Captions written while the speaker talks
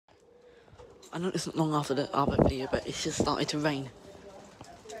I know it's not long after the other video, but it's just started to rain.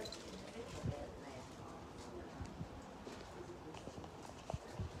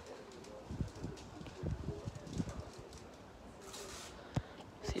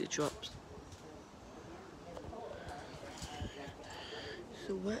 See the drops.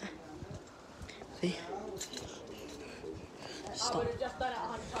 So wet. See? I would have just done it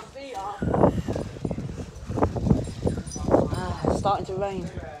 100 feet up. It's starting to rain.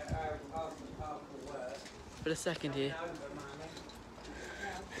 For a second here.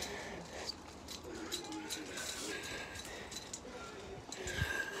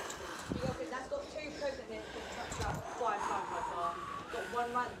 That's got two coats in it, it's got 5 times by far. It's got one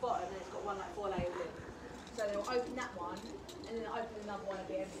right at the bottom and it's got one like 4 layers in. So they'll open that one and then open another one and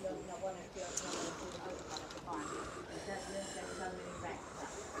be empty, open another one and be empty, another one and open one at the fine.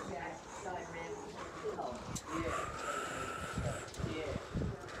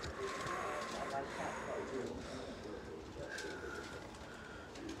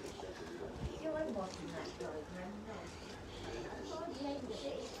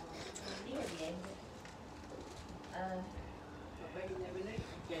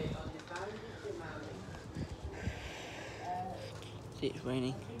 See, it's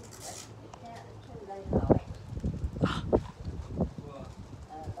raining.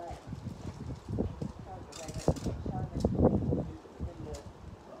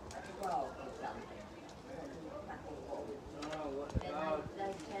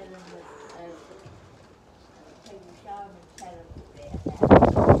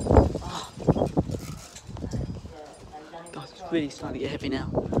 God, it's really starting to get heavy now.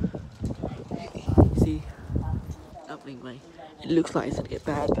 See? Upling way. It looks like it's going to get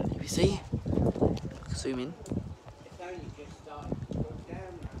bad, but if you see, zoom in.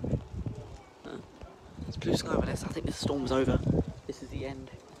 It's blue sky over there, so I think the storm's over. This is the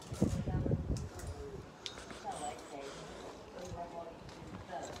end.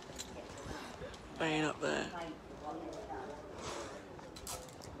 Rain up there.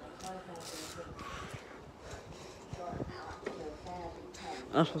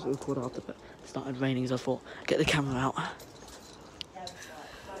 I was supposed to record after, but it started raining, so I thought, get the camera out.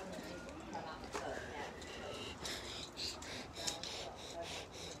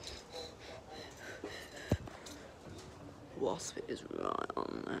 Wasp is right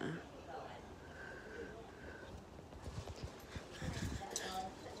on there.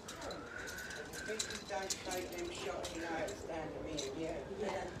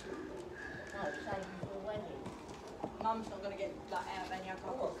 Mum's not going to get like out of any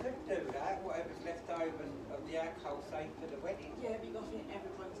alcohol. I could do that, whatever's left over of the alcohol saved for the wedding. Yeah, but you've got to think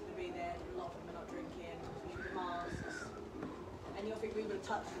everyone's going to be there, a lot of them are not drinking, with masks. And you'll think we would have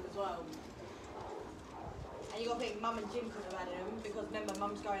touched them as well. And you got to think Mum and Jim could have had them because remember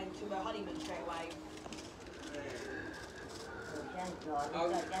Mum's going to her honeymoon straight away. Oh,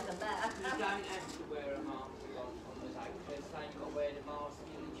 you don't have to wear a mask on the day. They're saying you've got to wear the mask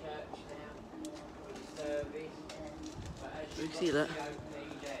in the church now for the service. You see that?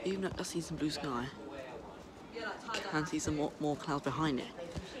 Even though I see some blue sky, I can see some more clouds behind it.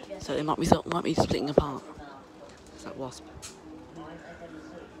 So it might be splitting apart. It's that wasp.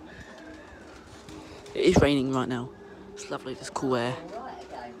 It is raining right now. It's lovely, just cool air.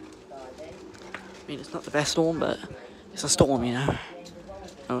 I mean, it's not the best storm, but it's a storm, you know.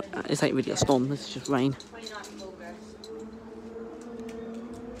 Oh, this ain't really a storm, this is just rain.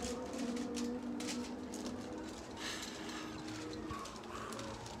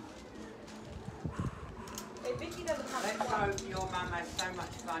 Let's hope your mum has so much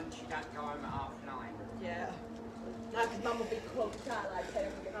fun she don't go home at 9:30. Yeah. No, because Mum will be clocked out like 10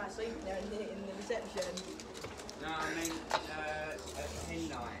 o'clock at night, sleeping there in the reception. No, I mean at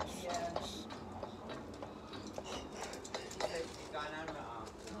midnight. Yeah. She's going home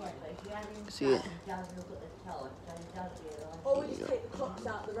at 9:30. See it? Or we just take the clocks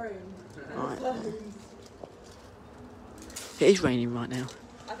out of the room. Right. And It is raining right now.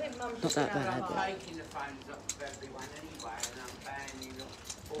 I think Mum's Not just that gonna bad, have but- like, I'm taking the phones off of everyone anyway and I'm banning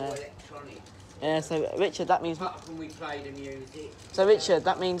all electronic. Yeah, so Richard, that means... Apart from we play the music. So Richard,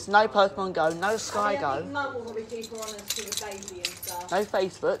 that means no Pokemon Go, no Sky I think Go, Mum will probably keep her on us to the baby and stuff. no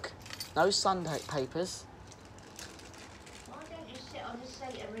Facebook, no Sunday papers. Why don't you sit on the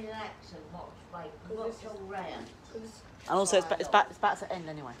seat and relax and watch all round? And also, it's about to end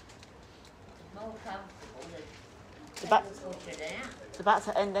anyway. It's more comfortable than It's about, pushing out. it's about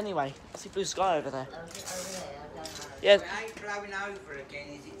to end anyway. I see blue sky over there. Over there, I don't know. Yeah, It ain't blowing over again,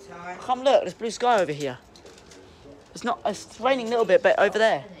 is it, Ty? come look, there's blue sky over here. It's raining a little bit, but over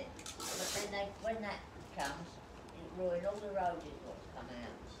there. Isn't it? But then when that comes, it ruins all the roses what's come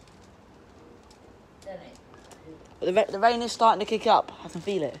out. But the rain is starting to kick up. I can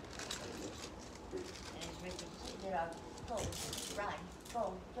feel it. And it's Richard sitting there, go, rain,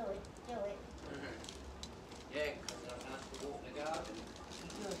 go, do it. Yeah, because I don't have to walk in the garden. You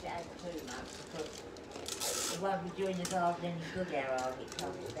do it out too much because it won't be doing the garden any good how it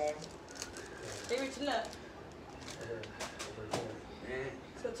comes then. Hey Richard, look. Yeah.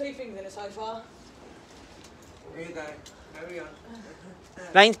 It's got 2 things in it so far. Here you go. Carry on.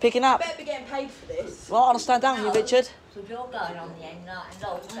 Rain's picking I up. better be getting paid for this. Well, I'll stand down here, Richard. So you're going on the end night and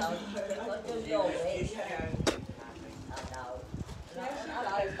also you've got to do your bit. I know. Yeah, she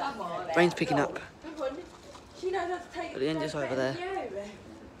knows, come on. Rain's picking up. Come on. She knows how to take But the end is over there. You.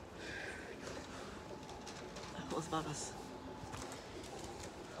 What's above us?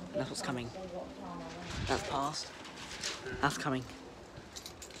 That's what's coming. That's past. That's coming.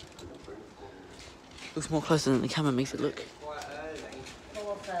 Looks more closer than the camera makes it look. Quite early.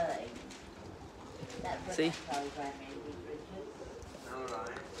 4:30. That See? program is with Richard.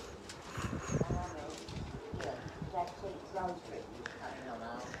 Alright. Yeah, that's it. Those Richards coming on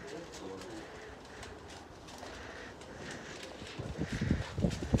afterwards.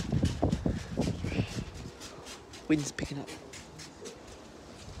 Wind's picking up.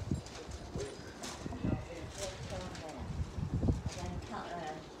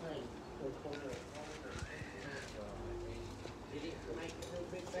 Did it make it a little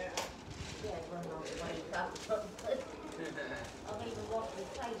bit better? I've even washed my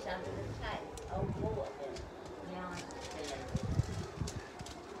face under the tap, old water. Now I see it.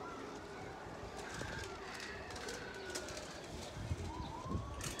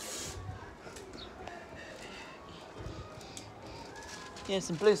 Yeah,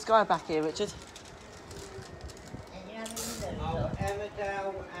 some blue sky back here, Richard. And you haven't even Oh, looked.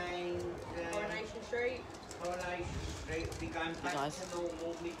 Emmerdale and Coronation Street. Coronation Street will be going back guys. to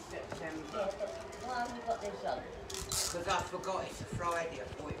normal mid-September. Yeah, but why have you got this on? Because I forgot it's a Friday, I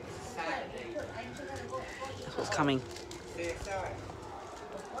thought it was a Saturday. That's what's coming. See you sorry.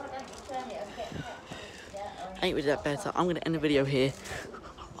 Why don't you turn it and get that? Ain't really that better. I'm gonna end the video here.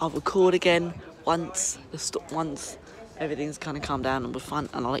 I'll record again once everything's kind of calmed down and we're fun,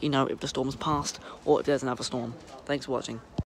 and I'll let you know if the storm's passed or if there's another storm. Thanks for watching.